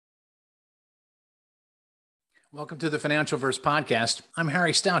Welcome to the Financial Verse podcast. I'm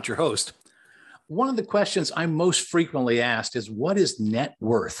Harry Stout, your host. One of the questions I'm most frequently asked is, what is net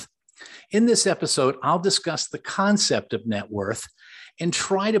worth? In this episode, I'll discuss the concept of net worth and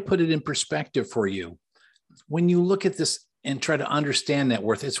try to put it in perspective for you. When you look at this and try to understand net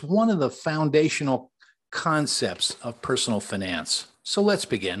worth, it's one of the foundational concepts of personal finance. So let's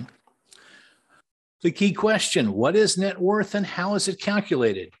begin. The key question, what is net worth and how is it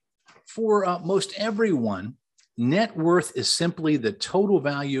calculated? For most everyone, net worth is simply the total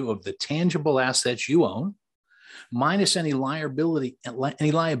value of the tangible assets you own minus any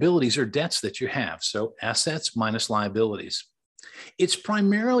liabilities or debts that you have. So assets minus liabilities. It's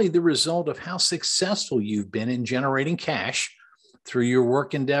primarily the result of how successful you've been in generating cash through your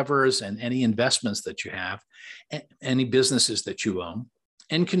work endeavors and any investments that you have, any businesses that you own,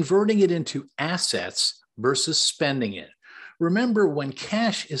 and converting it into assets versus spending it. Remember, when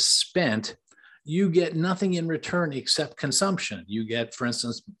cash is spent, you get nothing in return except consumption. You get, for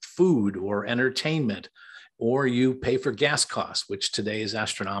instance, food or entertainment, or you pay for gas costs, which today is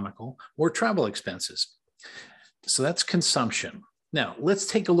astronomical, or travel expenses. So that's consumption. Now, let's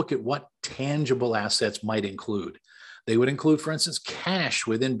take a look at what tangible assets might include. They would include, for instance, cash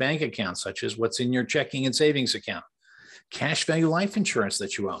within bank accounts, such as what's in your checking and savings account, cash value life insurance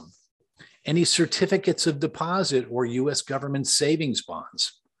that you own, any certificates of deposit or U.S. government savings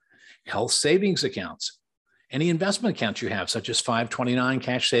bonds, health savings accounts, any investment accounts you have, such as 529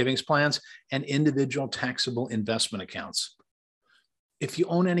 cash savings plans and individual taxable investment accounts. If you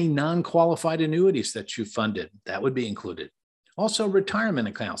own any non-qualified annuities that you funded, that would be included. Also, retirement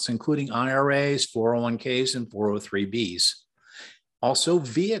accounts, including IRAs, 401ks, and 403bs. Also,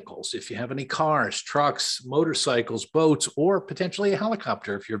 vehicles, if you have any cars, trucks, motorcycles, boats, or potentially a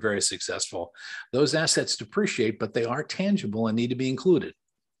helicopter if you're very successful. Those assets depreciate, but they are tangible and need to be included.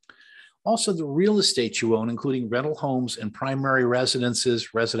 Also, the real estate you own, including rental homes and primary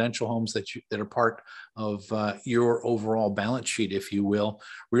residences, residential homes that are part of your overall balance sheet, if you will.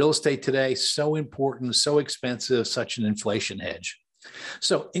 Real estate today, so important, so expensive, such an inflation hedge.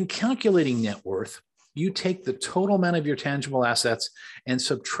 So in calculating net worth, you take the total amount of your tangible assets and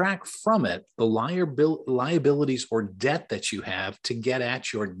subtract from it the liabilities or debt that you have to get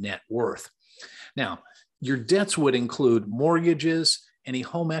at your net worth. Now, your debts would include mortgages, any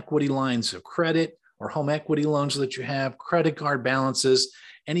home equity lines of credit or home equity loans that you have, credit card balances,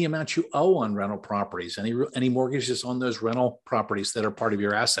 any amount you owe on rental properties, any mortgages on those rental properties that are part of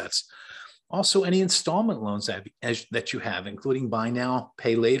your assets. Also, any installment loans that you have, including buy now,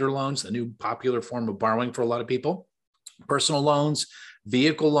 pay later loans, the new popular form of borrowing for a lot of people, personal loans,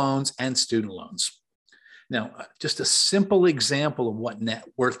 vehicle loans, and student loans. Now, just a simple example of what net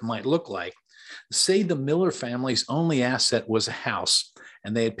worth might look like. Say the Miller family's only asset was a house,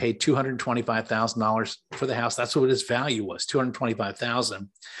 and they had paid $225,000 for the house. That's what its value was, $225,000.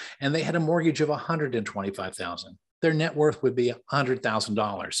 And they had a mortgage of $125,000. Their net worth would be $100,000,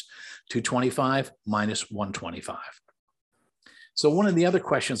 225 minus 125. So one of the other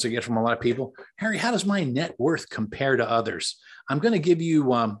questions I get from a lot of people, Harry, how does my net worth compare to others? I'm going to give you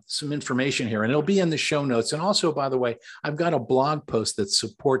some information here, and it'll be in the show notes. And also, by the way, I've got a blog post that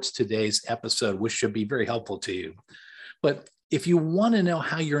supports today's episode, which should be very helpful to you. But if you want to know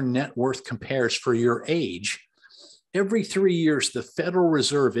how your net worth compares for your age, every 3 years, the Federal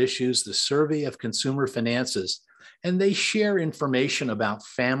Reserve issues the Survey of Consumer Finances, and they share information about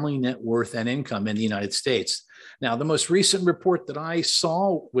family net worth and income in the United States. Now, the most recent report that I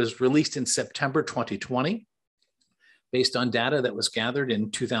saw was released in September 2020, based on data that was gathered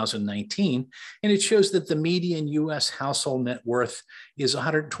in 2019, and it shows that the median U.S. household net worth is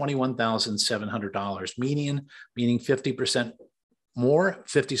 $121,700, median, meaning 50% more,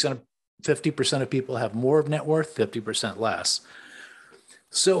 50% of people have more of net worth, 50% less.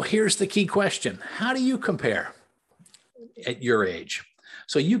 So here's the key question. How do you compare at your age?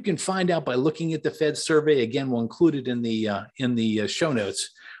 So you can find out by looking at the Fed survey. Again, we'll include it in the show notes.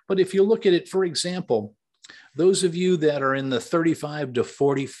 But if you look at it, for example, those of you that are in the 35 to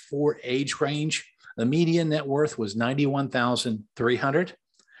 44 age range, the median net worth was $91,300.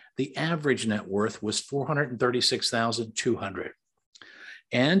 The average net worth was $436,200.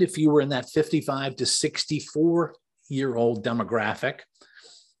 And if you were in that 55 to 64-year-old demographic,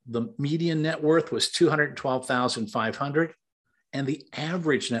 the median net worth was $212,500. And the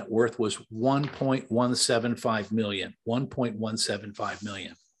average net worth was $1.175 million, $1.175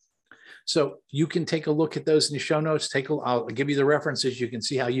 million. So you can take a look at those in the show notes. I'll give you the references. You can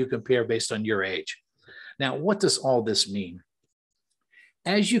see how you compare based on your age. Now, what does all this mean?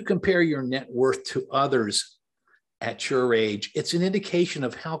 As you compare your net worth to others, at your age, it's an indication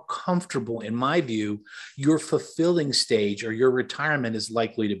of how comfortable, in my view, your fulfilling stage or your retirement is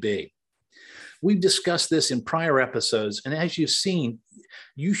likely to be. We've discussed this in prior episodes, and as you've seen,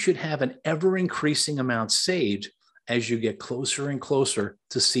 you should have an ever-increasing amount saved as you get closer and closer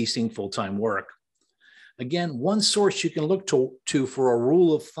to ceasing full-time work. Again, one source you can look to for a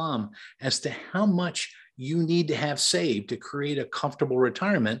rule of thumb as to how much you need to have saved to create a comfortable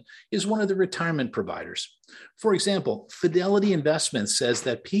retirement is one of the retirement providers. For example, Fidelity Investments says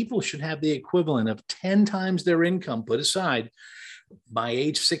that people should have the equivalent of 10 times their income put aside by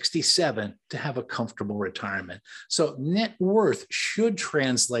age 67 to have a comfortable retirement. So net worth should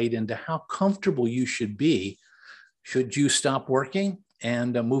translate into how comfortable you should be should you stop working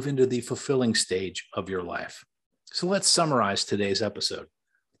and move into the fulfilling stage of your life. So let's summarize today's episode.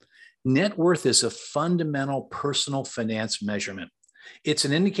 Net worth is a fundamental personal finance measurement. It's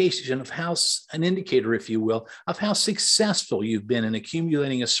an indication of an indicator, if you will, of how successful you've been in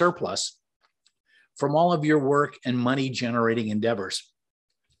accumulating a surplus from all of your work and money generating endeavors.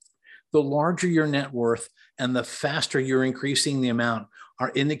 The larger your net worth and the faster you're increasing the amount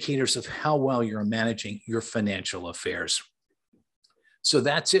are indicators of how well you're managing your financial affairs. So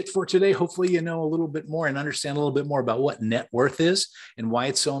that's it for today. Hopefully you know a little bit more and understand a little bit more about what net worth is and why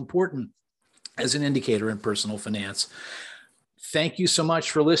it's so important as an indicator in personal finance. Thank you so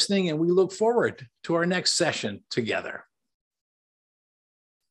much for listening, and we look forward to our next session together.